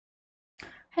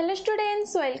Hello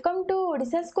students, welcome to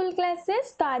Odisha school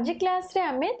classes. तो आज class रे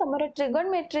आमे तमरो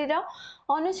ट्रिगोनोमेट्री रो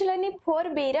अनुशीलनी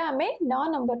 4b रा आमे 9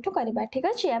 नंबर टू करबा। ठीक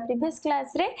अछि। या प्रीवियस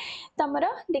क्लास रे तमरो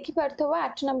देखि परथो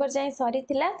 8 नंबर जाय सरी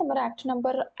थिला, तमरो 8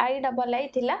 नंबर आई डबल आई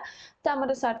थिला, तो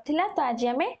हमरो सर थिला। तो आज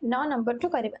आमे 9 नंबर टू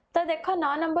करबा। तो देखो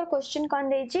 9 नंबर क्वेश्चन कोन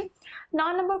देछि।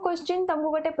 9 नंबर क्वेश्चन तुमको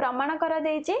गोटे प्रमाण कर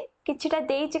देछि, किछिटा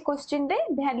देछि क्वेश्चन रे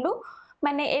वैल्यू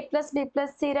माने a plus b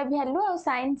plus c रा वैल्यू और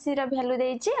sin c रा वैल्यू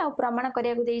देछि और प्रमाण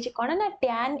करिया को देछि कोन ना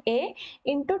tan a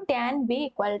into tan b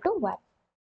equal to 1।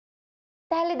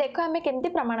 ताहले देखो हमें केमती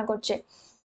प्रमाण करछे।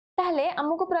 ताहले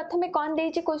हमको प्रथमे कोन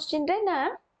देछि क्वेश्चन रे ना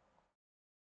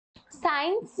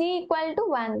sin c इक्वल टू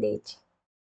 1 देछि।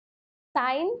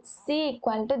 sin c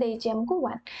इक्वल टू देछि हमको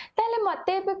 1। ताहले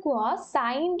मते पे को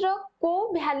sin रो को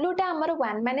वैल्यू टा हमर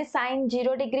 1 माने sin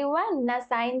 0 डिग्री 1 ना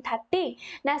sin 30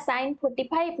 ना sin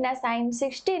 45 ना sin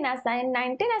 60 ना sin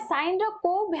 90 ना sin रो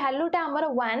को वैल्यू टा हमर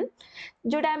 1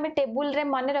 जोडा हम टेबल रे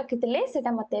माने रखितले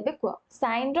सेटा मते पे को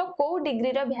sin रो को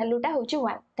डिग्री रो वैल्यू टा होची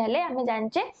 1। ताहले हम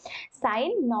जानचे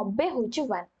sin 90 होची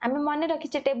 1। हम माने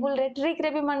रखिचे टेबल रे ट्रिक रे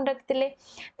भी माने रखितले।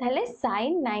 ताहले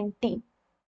sin 90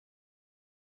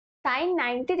 sin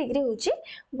 90 डिग्री होची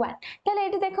 1। ताले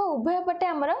एठी देखो उभय पटे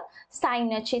हमर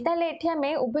sin अछि। ताले एठी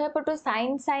हमें उभय पटो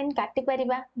sin sin काटि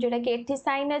परिबा, जोडा कि एठी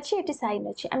sin अछि एठी sin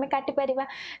अछि, हमें काटि परिबा।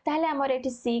 ताले हमर एठी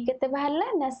c केते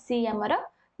बाहरला ना c हमर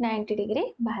 90 डिग्री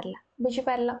बाहरला। बुझि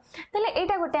पारलो। ताले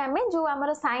एटा गोटे हमें जो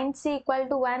हमर sin c इक्वल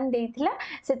टू 1 देइथिला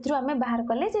सेथरु हमें बाहर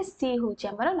करले जे c होची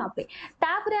हमर 90।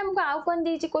 तापरे हमको आउ कोन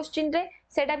देइछि क्वेश्चन रे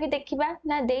सेटा भी देखिबा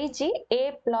ना देइछि a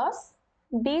plus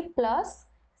b plus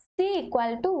c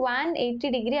equal to 180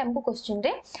 degree हमको क्वेश्चन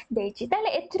रे देइछि। ताले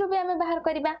एथिरु भी हमें बाहर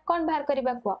करिबा। कोन बाहर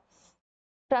करिबा को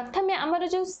प्रथमे हमर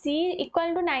जो c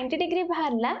equal to 90 degree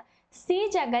बाहरला c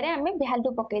जगह रे हमें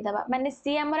वैल्यू पके दबा। माने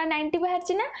c हमर 90 बाहर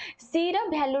छि ना, c रो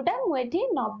वैल्यू टा मु एठी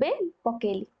 90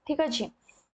 पकेली। ठीक अछि।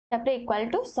 तापर इक्वल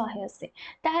टू 180।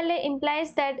 ताहले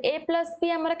implies that a plus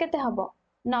b हमर केते हबो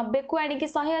 90 को आडी के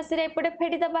 180 रे एपटे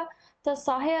फेडी दबा। तो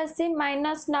 180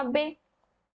 माइनस 90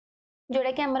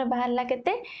 जोड़ा कि हमर बाहरला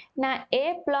केते ना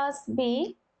a plus b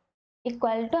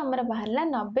equal to हमर बाहरला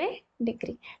 90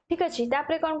 डिग्री। ठीक अछि।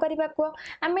 तापरे कोन करिबा को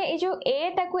हमें ए जो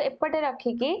a टाकू एपटे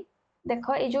रखी कि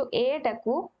देखो ए जो a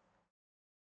टाकू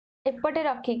एपटे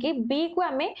रखी कि b को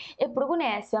हमें एपड़ को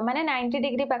नै आसीबा, माने 90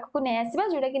 डिग्री पाख को नै आसीबा,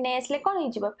 जोड़ा कि नै आसले कोन हे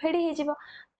जिवो फेडी हे जिवो।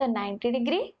 तो 90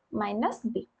 डिग्री माइनस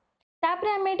b। तापरे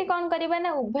हमें एटी कोन करिबा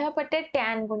ना उभय पटे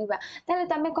tan गुणिबा। ताले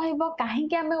तमे कहइबो काहे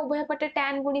कि हमें उभय पटे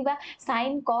tan गुणिबा,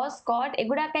 sin cos cot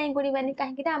एगुडा काहे गुणिबानी,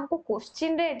 काहे कि हमको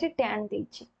क्वेश्चन रे एटी tan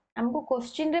देछि। हमको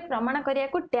क्वेश्चन रे प्रमाण करिया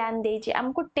को tan देछि,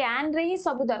 हमको tan रे ही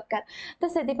सब दरकार। तो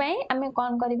सेति पई हमें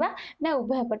कोन करिबा ना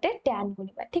उभय पटे tan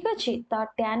गुणिबा। ठीक अछि। तो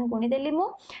tan गुणि देली मु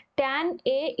tan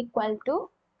a equal to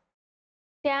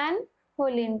tan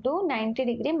whole into 90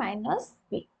 degree minus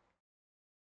b।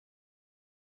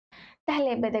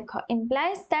 ताहले बे देखो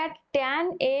implies that tan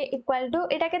a equal to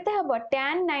एटा केते हबो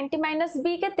tan 90 माइनस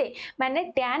b केते माने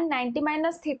tan 90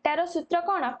 माइनस थीटा रो सूत्र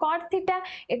कोन cot थीटा।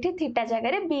 एठी थीटा जगह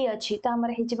रे b अछि, तो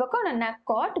हमर हे जिवो कोन ना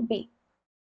cot b।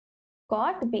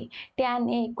 cot b tan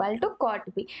a equal to cot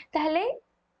b। ताहले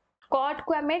cot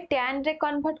को हमें tan रे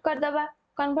कन्वर्ट कर दबा।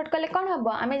 कन्वर्ट करले कोन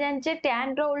हबो हमें जानचे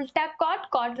tan रो उल्टा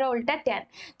cot, cot रो उल्टा tan।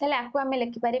 ताहले आकु हमें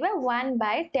लिखि परिबा 1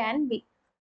 bye tan b,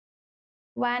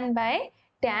 1 bye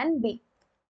tan b।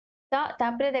 तो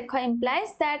तापरे देखो इंप्लाइज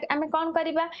दैट हमें कौन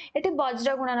करिबा एठी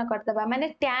वज्र गुणन करदबा, माने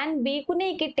tan b को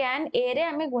नै कि tan a रे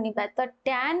हमें गुणिबा। तो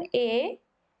tan a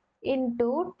into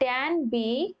tan b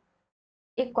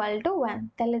equal to 1।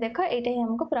 ताले देखो एटा ही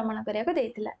हमको प्रमाण करिया को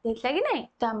देइतिला कि नै।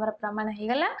 तो हमर प्रमाण हे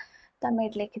गला। तो हम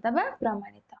एठी लिखि दबा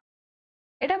प्रमाणित।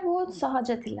 एटा बहुत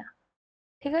सहज थिला।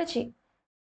 ठीक अछि।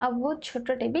 अब बहुत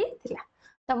छोटटे भी थिला।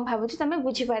 तो हम भाबुची तमे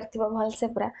बुझी पारथिबो भल से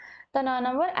पूरा। तो 9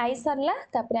 नंबर आई सरला।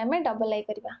 तापरे हमें डबल आई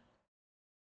करिबा।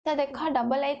 तो देखो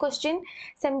डबल आई क्वेश्चन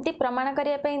सेमती प्रमाण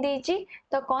करिया पई देछि।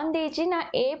 तो कौन देछि ना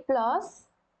a plus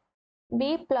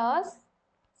b plus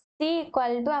c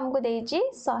equal to हमको देछि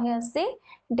 180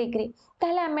 डिग्री।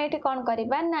 ताहले हमें एठी कोन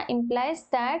करिबा ना implies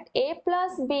that a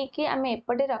plus b की हमें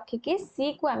एपटे रखी कि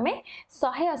c को हमें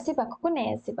 180 पाख को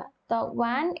नै आसीबा। तो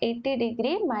 180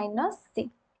 डिग्री माइनस c।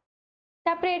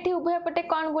 तापरे एठी उभय पटे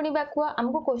कोन गुणिबा को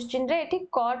हमको क्वेश्चन रे एठी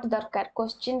cot दरकार।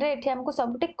 क्वेश्चन रे एठी हमको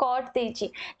सबटी cot देछि।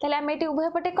 ताले हम एठी उभय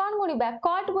पटे कोन गुणिबा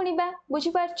cot गुणिबा। बुझि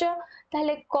पारछो।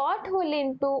 ताले cot whole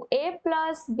into a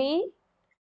plus b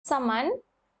समान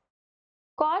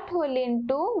cot whole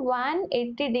into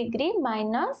 180 degree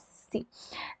minus c।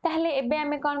 ताले एबे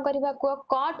हमें कोन करिबा को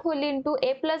cot whole into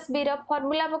a plus b row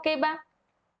formula पकेबा।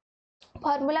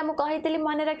 Formula मु कहितली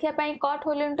मने रखिया पई cot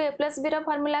whole into a plus b row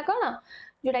formula कोन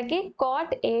जोटा कि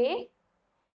cot a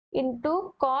into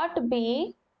cut B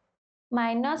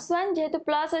 -1 जेहेतु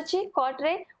प्लस अच्छी कट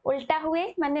रे उल्टा हुए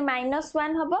माने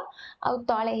 -1 हम आउ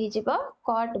तले ही जीवो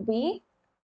कट बी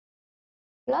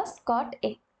प्लस कट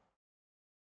ए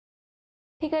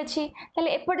ठीक अच्छे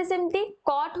ताले एपटे सेमती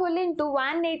cut whole into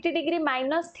 180 degree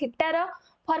minus theta rho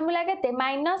formula केते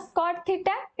माइनस कट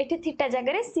थीटा एठी थीटा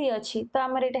जगह सी अच्छी तो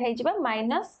आमर एटा हे जीवो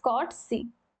माइनस कट सी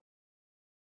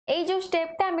এই जो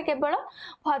स्टेपटा आम केवल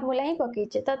फॉर्मूला ही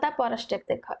पकईचे तो ता पर स्टेप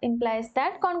देख इम्प्लाइज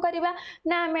दैट कौन करबा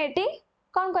ना आम एटी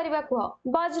कौन करबा कह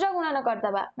वज्र गुणन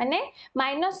करदबा माने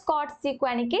माइनस कट सी को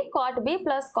आनिकी कट बी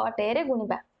प्लस कट ए रे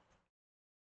गुणिबा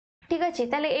ठीक अच्छे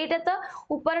ताले एटा तो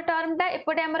ऊपर टर्मटा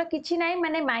एपटे आमर किछि नाही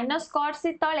माने माइनस कट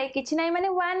सी तळे किछि नाही माने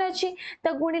 1 अछि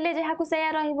तो गुणिले जहा को सेया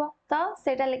रहइबो तो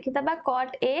सेटा लिखि दबा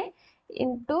कट ए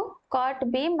इंटू कट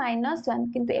बी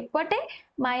 -1 किंतु एपटे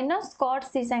माइनस कट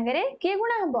सी संगे किए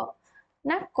गुणा हम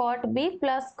ना कट बी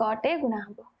प्लस कट ए गुणा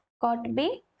हम कट बी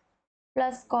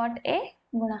प्लस कट ए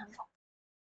गुणा हम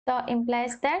तो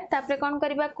इम्प्लाइज दैट तापरे कौन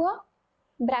करबा को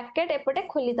ब्रैकेट एपटे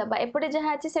खोली दबा एपटे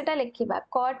जहा अछि सेटा लिखिबा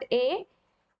cut A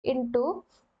into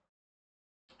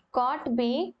cut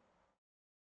B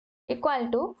equal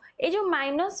to ए जो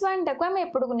 -1 टाको हम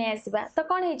एपट को नै आसीबा तो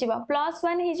कौन हे जिवो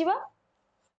 +1 हे जिवो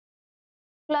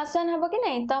 +1 हम कि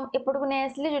नहीं तो एपट को नहीं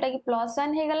आसले जोटा कि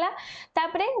 +1 हे गला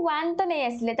तापरे 1 तो नहीं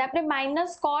आसले तापरे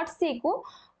माइनस कट सी को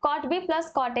कट बी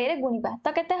प्लस कट ए रे गुणिबा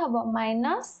तो केते हबो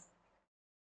minus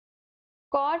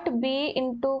cut B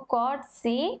into cut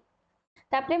सी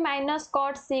तापरे माइनस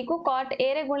कट सी को कट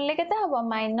ए रे गुणले केते हबो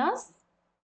माइनस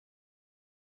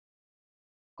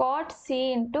कट सी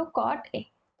इंटू कट ए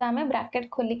तो आम ब्रैकेट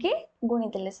खोलिकी गुणी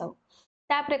देले सब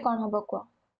तापरे कौन हबो को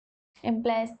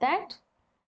इम्प्लाइज दैट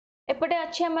एपटे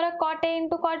अच्छे हमर कट ए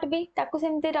इंटू कट बी ताकू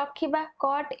सेमती रखिबा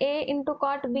कट ए इंटू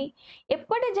कट बी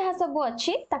एपटे जहाँ सब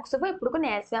अच्छी ताकू सब एपट को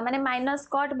नहीं आसवा माने minus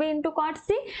cut B into cut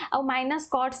सी और माइनस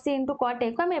कट सी इंटू कट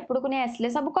ए को हम एपट को नहीं आसले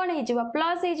सब कौन हो जिवो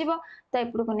प्लस हो जिवो तो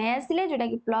एपट को नहीं आसले जोटा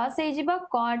कि प्लस हो जिवो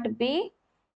कट बी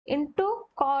इंटू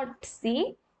कट सी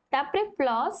तापरे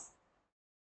plus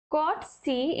cut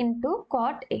C into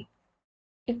cut A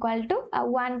equal to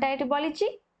 1 टा एटी बलिची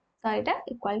तो एटा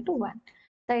इक्वल टू 1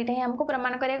 तो ये हमको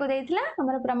प्रमाण करिया को देइथिला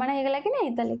हमर प्रमाण हे गेला कि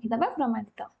नहीं तो लिखि दबा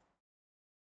प्रमाणित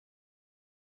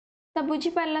तो बुझी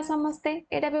पारला समस्ते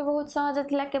एटा भी बहुत सहज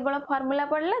थिला केवल फार्मूला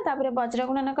पड़ला तापरे वज्र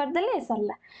गुणन कर देले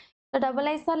सरला तो डबल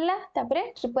आई सरला तापरे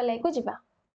ट्रिपल आई को जिबा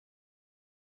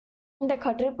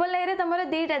देखो ट्रिपल आई रे तमरो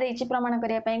दुईटा देइची प्रमाण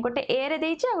करिया पई गोटे ए रे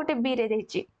देइची आ गोटे बी रे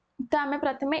देइची तो हमें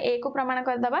प्रथमे ए को प्रमाण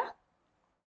कर दबा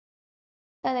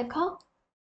तो देखो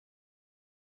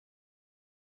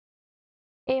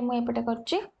ए मु एपटे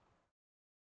करची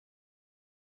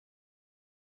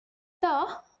तो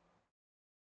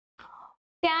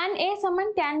tan a समान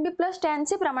tan b plus tan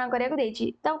c प्रमाण करिया को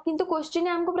देइची तो किंतु क्वेश्चन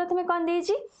हमको प्रथमे कोन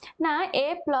देइची ना a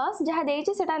प्लस जहा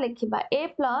देइची सेटा लिखिबा a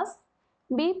plus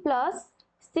b plus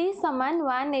c समान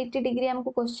 180 डिग्री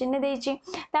हमको क्वेश्चन ने देइची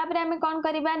तापरे हमें कोन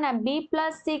करिबा ना b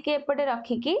प्लस c के एपटे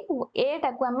रखी की a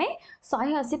टाको हमें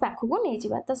 180 पाखु को नै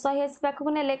जिबा तो 180 पाखु को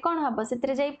नेले कोन हबो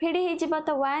सेतरे जाई फेडी हे जिबा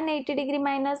तो 180 डिग्री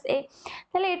माइनस a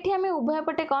तले एठी हमें उभय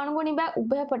पटे कोन गुणिबा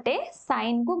उभय पटे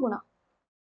sin को गुण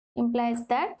implies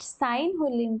that sin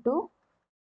whole into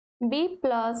b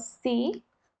plus c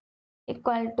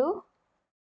equal to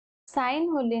sin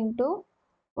whole into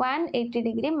 180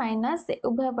 degree minus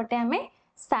उभय पटे हमें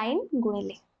sin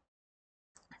गुणिले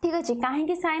ठीक अछि काहे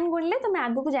कि sin गुणिले तुम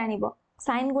आगु को जानिबो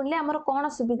sin गुणिले हमर कोन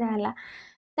सुविधा हला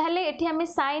ताले एठी हमें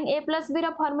sin a plus b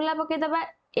row formula पके दबा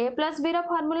a plus b row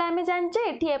formula हमें जानचे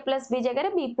एठी a plus b जगह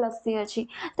रे b plus c अछि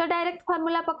तो डायरेक्ट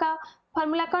फार्मूला पका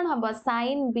फार्मूला कोन हबो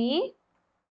sin b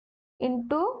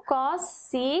into cos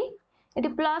c eighty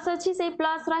plus अच्छी से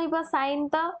प्लस रहिबो sin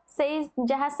तो से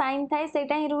जहा sin थाए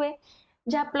सेटा ही रुए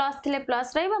जहा प्लस थिले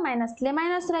प्लस रहिबो माइनस थिले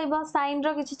माइनस रहिबो sin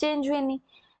रो किछि चेंज हुएनी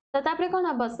तो तापरे कोन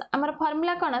हबो हमर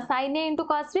formula cone sin a into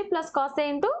cos b plus cos a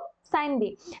into sin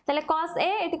b तले cos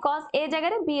a eighty cos a जगह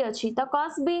रे b अछि तो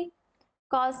cos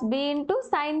b into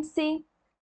sin c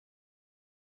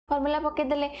formula पके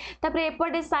देले तापरे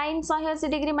एपटे sin 180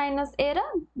 degree minus a row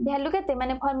value केते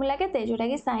माने फार्मूला केते जोटा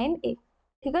कि sin a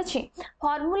ठीक अछि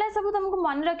फार्मूला सब तुमको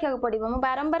मन रखिया पड़िबो म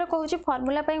बारंबार कहूची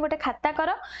फार्मूला पई गोटे खाता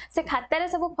करो से खाता रे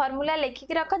सब फार्मूला लेखि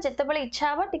के रख जते बेले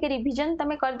इच्छा हबो टिके रिवीजन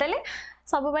तमे कर देले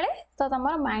सब बेले तो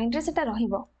तमर माइंड रे सेटा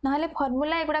रहिबो नहले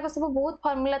फार्मूला एगुडा सब बहुत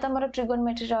फार्मूला तमर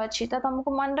ट्रिगोनोमेट्री रो अछि त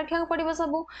तुमको मन रखिया पड़िबो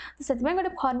सब सेति में गोटे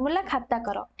फार्मूला खाता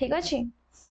करो ठीक अछि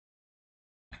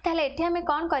ताले एठी हमें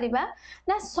कोन करिबा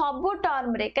ना सब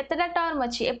टर्म रे केतेटा टर्म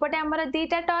अछि एपटे हमर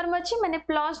दुईटा टर्म अछि माने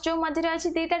प्लस जो मध्य रे अछि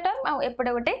दुईटा टर्म आ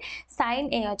एपटे गोटे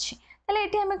sin a अछि ताले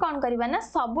एठी हमें कोन करिबा ना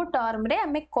सब टर्म रे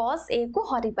हमें cos a को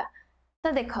हरिबा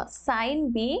तो देख sin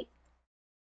b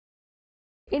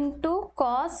into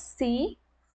cos c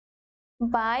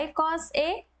bye cos a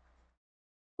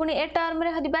पुणी ए टर्म रे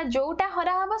हरिबा जोटा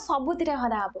हरा हबो सबुथिरे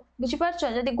हरा हबो बुझि परछ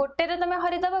जदी गोटे रे तमे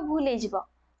हरि दबा भूल हे जिवो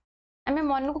आमे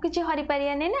मन को किछि हरि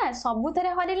पारिया नै ना सबुथिरे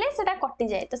हरिले सेटा कटि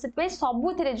जाय तो सेत पे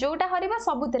सबुथिरे जोटा हरिबा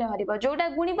सबुथिरे हरिबो जोटा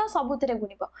गुणिबो सबुथिरे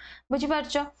गुणिबो बुझि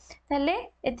परछ तले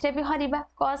एथरे भी हरिबा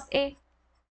cos a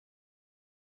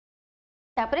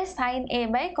तापरे sin a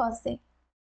by cos a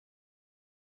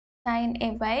sin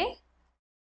a by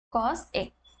cos a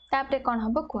तापरे कोन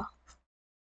हबो को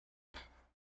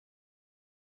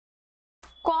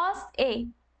cos a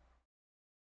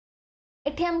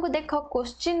एठी हमको देखो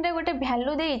क्वेश्चन रे गोटे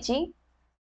वैल्यू देइची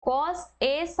cos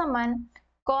a समान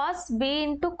cos b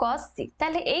into cos c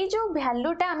ताले ए जो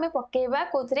वैल्यूटा हमें पकेबा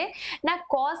कोथरे ना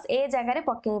cos a जगह रे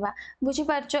पकेबा बुझी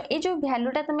पारछो ए जो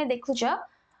वैल्यूटा तमे देखुछो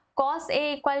cos a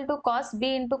equal to cos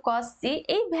b into cos c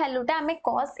ए वैल्यूटा हमें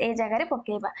cos a जगह रे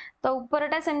पकेबा तो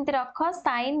ऊपरटा सेमति रखो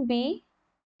sin b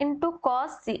into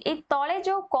cos c ए तळे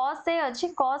जो cos a अछि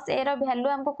cos a रो वैल्यू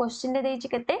हमको क्वेश्चन रे देइछि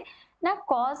केते ना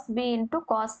cos b into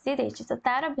cos c देइछि तो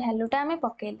तार वैल्यूटा हमें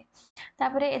पकेले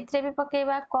तापरे एथरे भी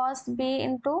पकेबा cos b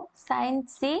into sin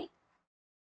c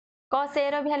cos a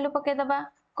row value पके दबा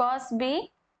cos b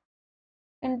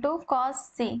into cos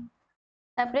c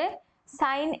तापरे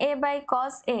sin a by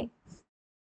cos a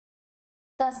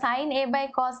तो sin a by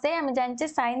cos a हम जानचे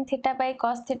sin theta by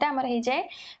cos theta हमर हे जाय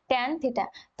tan थीटा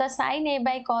तो sin a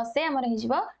by cos a हमर हे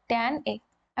जिवो tan a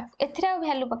एथरा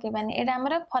वैल्यू पकेबानी एटा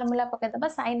हमर फार्मूला पके दबा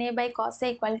sin a by cos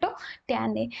a equal to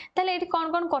tan a तले एठी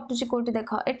कोन कोन कटुची कोठी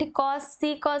देखो एठी cos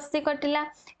c कटिला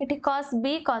एठी cos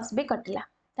b कटिला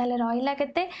तले रहिला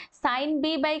केते sin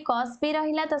b by cos b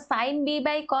रहिला तो sin b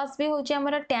by cos b होची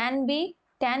हमर tan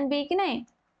b कि नै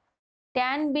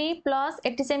tan b plus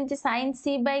एटी सेमती sin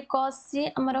c by cos c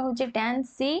हमर होची tan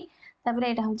c तापर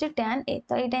एटा होची tan a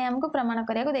तो एटा हमको प्रमाण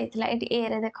करिया को देइथिला एटी a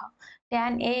रे देखो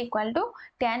tan a equal to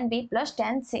tan b plus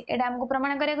tan c एटा हमको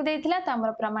प्रमाण करिया को देइथिला तो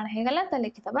हमर प्रमाण हे गला तो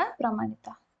लिखि दबा प्रमाणित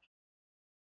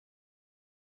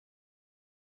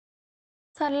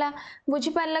सरला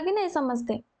बुझी पारला कि नै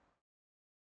समझते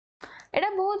एटा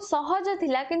बहुत सहज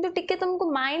थिला किंतु टिके तुमको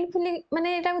माइंडफुली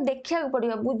माने एटा देखिया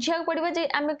पड़िबो बुझिया पड़िबो जे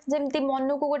आमे जेमति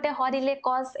मन को गोटे हरिले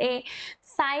cos a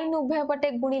sin उभय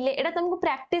पटे गुणिले एटा तुमको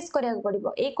प्रैक्टिस करिया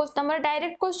पड़िबो ए क्वेश्चन हमर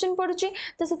डायरेक्ट क्वेश्चन पडुची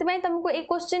तो सेति पई तुमको ए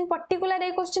क्वेश्चन पर्टिकुलर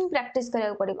ए क्वेश्चन प्रैक्टिस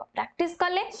करिया पड़िबो प्रैक्टिस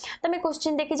करले तमे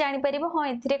क्वेश्चन देखि जानि परिबो हां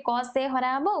एथिरे cos a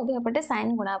हरा हबो उभय पटे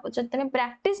sin गुणा हबो जब तमे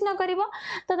प्रैक्टिस न करिवो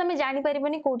तो तमे जानि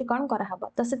परिबोनी कोठी कोन करा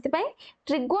हबो तो सेति पई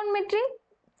ट्रिगोनोमेट्री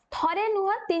थरे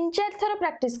नुह 3-4 थर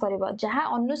प्रैक्टिस करिवो जहा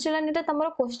अनुशीलनी रे तमरो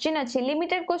क्वेश्चन अछि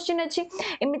लिमिटेड क्वेश्चन अछि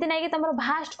एमिति नै कि तमरो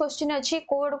भास्ट क्वेश्चन अछि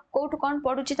कोठ कोन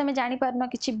पडुची तमे जानि पारनो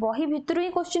किछि बही भितरु ही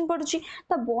क्वेश्चन पडुची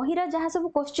तो बही रा जहा सब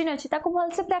क्वेश्चन अछि ताको भल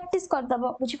से प्रैक्टिस कर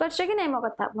दबो बुझि परछ कि नै म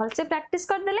कथा भल से प्रैक्टिस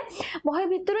कर देले बही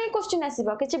भितरु ही क्वेश्चन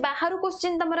आसीबो किछि बाहरु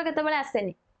क्वेश्चन तमरो केते बेले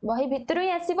आसेनी बही भितरु ही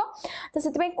आसीबो तो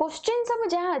सेति पई क्वेश्चन सब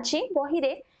जहा अछि बही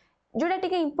रे जोडा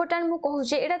टिके इंपोर्टेंट मु कहू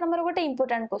जे एटा तमरो गोटे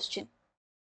इंपोर्टेंट क्वेश्चन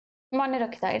मन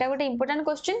रखिता एटा गोटे इंपोर्टेंट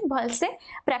क्वेश्चन भल से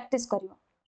प्रैक्टिस करिवो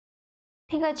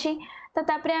ठीक अछि तो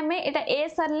तापरे हमें एटा ए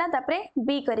सरला तापरे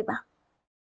बी करिबा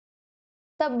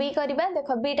तो बी करिबा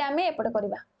देखो बी टा हमें एपड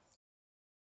करिबा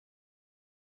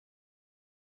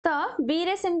तो बी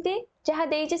रे सेमती जहा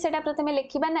देइचे सेटा प्रथमे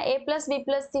लिखिबा ना a + b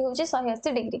 + c होचे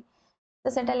 180 डिग्री तो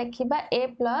सेटा लिखिबा a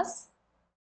 +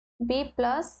 b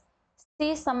 +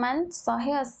 c समान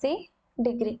 180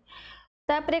 डिग्री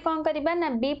तापरे कोन करिबा ना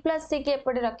b + c के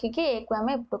एपडे रखि के a को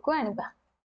हमें एपड को आनिबा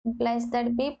implies that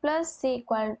b + c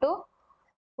equal to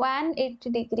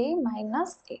 180 degree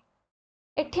minus a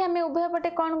एठी हमें उभय पटे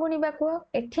कोन गुणिबा को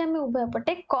एठी हमें उभय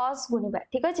पटे cos गुणिबा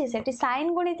ठीक अछि सेठी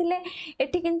sin गुणिथिले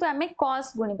एठी किंतु हमें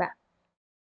cos गुणिबा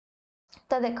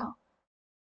तो देखो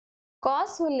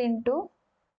cos whole into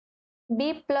b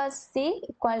 + c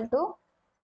equal to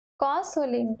cos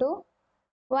whole into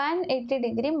 180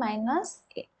 degree minus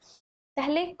a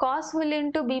ताहले cos whole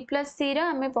into b + c रा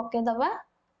हमें पके दबा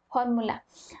फार्मूला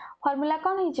फार्मूला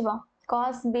कोन हि जिवो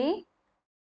cos b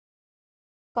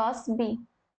cos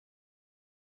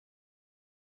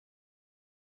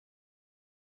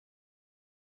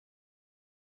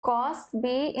b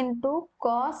into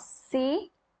cos c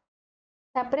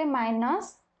तापरे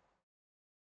minus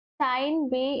sin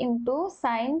b into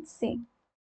sin c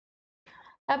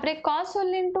तापरे cos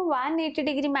whole into 180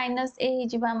 degree minus a हि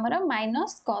जिवो हमर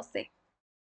माइनस cos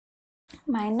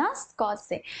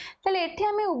a तले एठी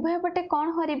हमें उभय पटे कोन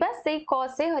हरिबा सेई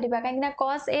cos a हरिबा काहेकि ना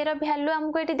cos a रो वैल्यू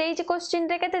हमको एठी देइछि क्वेश्चन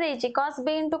रे केते देइछि cos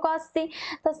b into cos c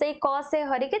तो सेई cos a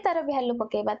हरि के तार वैल्यू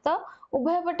पकेबा तो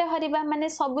उभय पटे हरिबा माने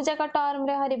सब जगह टर्म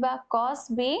रे Hariba cos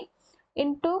b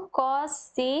into cos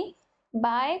c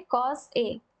bye cos a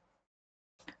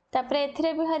तापर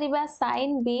एथिरे भी Hariba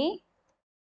sin b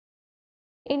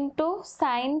into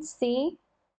sin c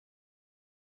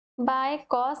bye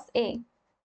cos a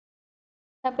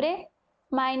तापर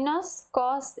minus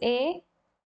cos a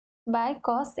bye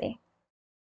cos a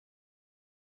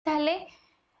ताहले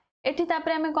एठी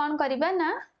तापर हमें कौन करिबा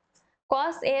ना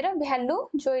cos a रो वैल्यू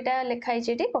जो इटा लिखाई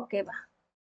jetty पकेबा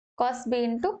cos b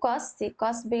into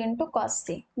cos b into cos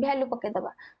c value पके दबा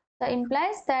तो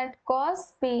implies that cos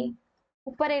b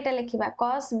ऊपर एटा लिखिबा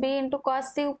cos b into cos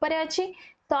c ऊपर अछि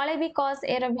तळे भी cos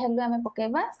a रो वैल्यू हमें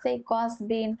पकेबा से cos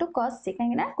b into cos c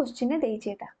काहे ना क्वेश्चन दे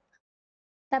जेटा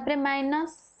तापर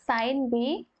minus sin b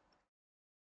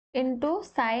into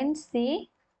sin c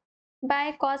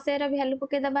bye cos a row value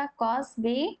पके दबा cos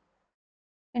b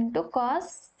into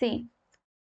cos c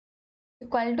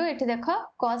equal to एठी देखो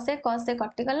cos a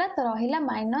कटि गला तो रहिला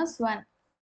 -1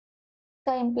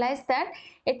 तो implies that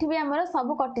एठी भी हमरो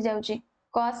सब कटि जाउची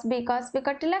cos b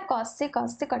कटिला cos c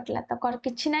कटिला तो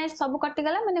किछि नै सब कटि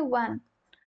गला माने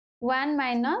 1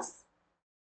 माइनस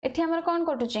एठी हमर कोन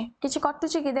कटुची किछि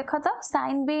कटुची कि देखो तो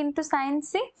sin b into sin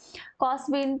c cos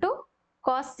b into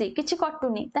cos c किछि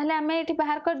कटुनी ताहले हमें एठी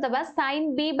बाहर कर दबा sin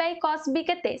b by cos b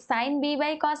केते sin b by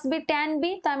cos b tan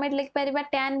b तो हमें लिख परिबा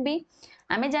tan b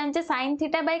हमें जानचे sin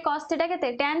theta by cos theta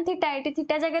केते tan थीटा एठी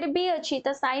थीटा जगह रे b अछि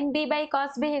तो sin b by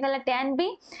cos b हे गला tan b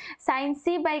sin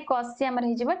c by cos c हमर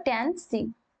हे जिवो tan c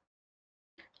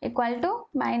इक्वल टू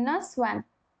 -1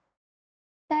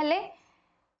 ताहले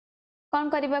कौन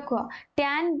करिबा को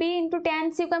tan b into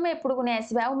tan c को हम एपड़ को नै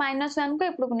आसीबा आ -1 को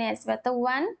एपड़ को नै आसीबा तो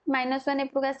 1 -1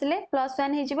 एपड़ को आसिले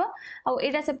 +1 हे जिवो आ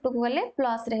एटा सेपड़ को गले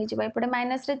प्लस रे हे जिवो एपड़े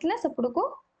माइनस रे थिला सेपड़ को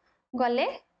गले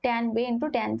tan b into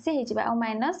tan c हे जिवो आ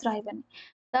माइनस रहबनी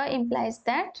तो implies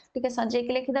that ठीक है सजे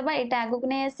के लिखि दबा एटा आगु को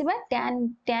नै आसीबा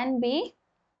tan b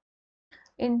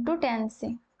into tan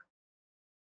c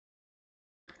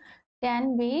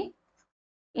tan b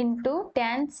into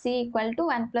tan c equal to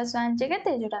 1 plus 1 जगह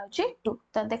ते जोटा होची 2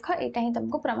 तो देखो एटा ही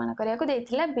तुमको प्रमाण करिया को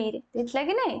देथिला b रे देथिला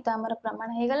कि नै तो हमर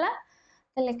प्रमाण हे गला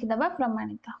तो लिखि दबा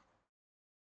प्रमाणित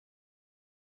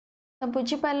तो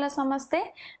बुझी पारला समस्ते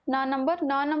 9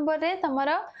 नंबर रे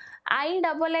तमरो i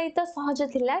डबल i तो सहज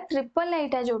थिला ट्रिपल i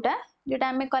टा जोटा जोटा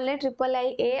हमें कले ट्रिपल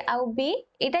i a आउ b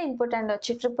एटा इंपोर्टेंट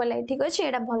अछि ट्रिपल i ठीक अछि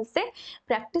एटा भल से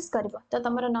प्रैक्टिस करबो तो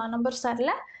तमरो 9 नंबर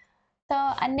सरला तो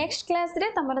नेक्स्ट क्लास रे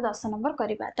तमरो 10 नंबर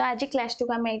करिबा तो आज क्लास टू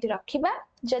को हम एठी रखिबा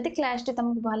जदि क्लास टी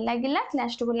तुमको भल लागिला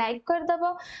क्लास टू को लाइक कर दबो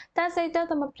ता सहित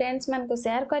तुम फ्रेंड्स मान को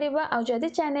शेयर करबा आ जदि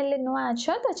चैनल ले नुआ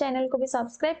अछो तो चैनल को भी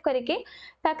सब्सक्राइब करके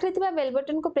पाखरे थिबा बेल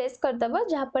बटन को प्रेस कर दबो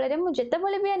जहा फळे मु जेते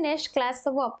बळे भी नेक्स्ट क्लास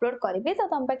सब अपलोड करबी तो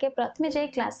तुम पाके प्रथमे जे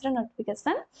क्लास रो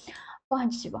नोटिफिकेशन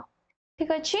पहुंच जिवो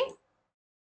ठीक अछि।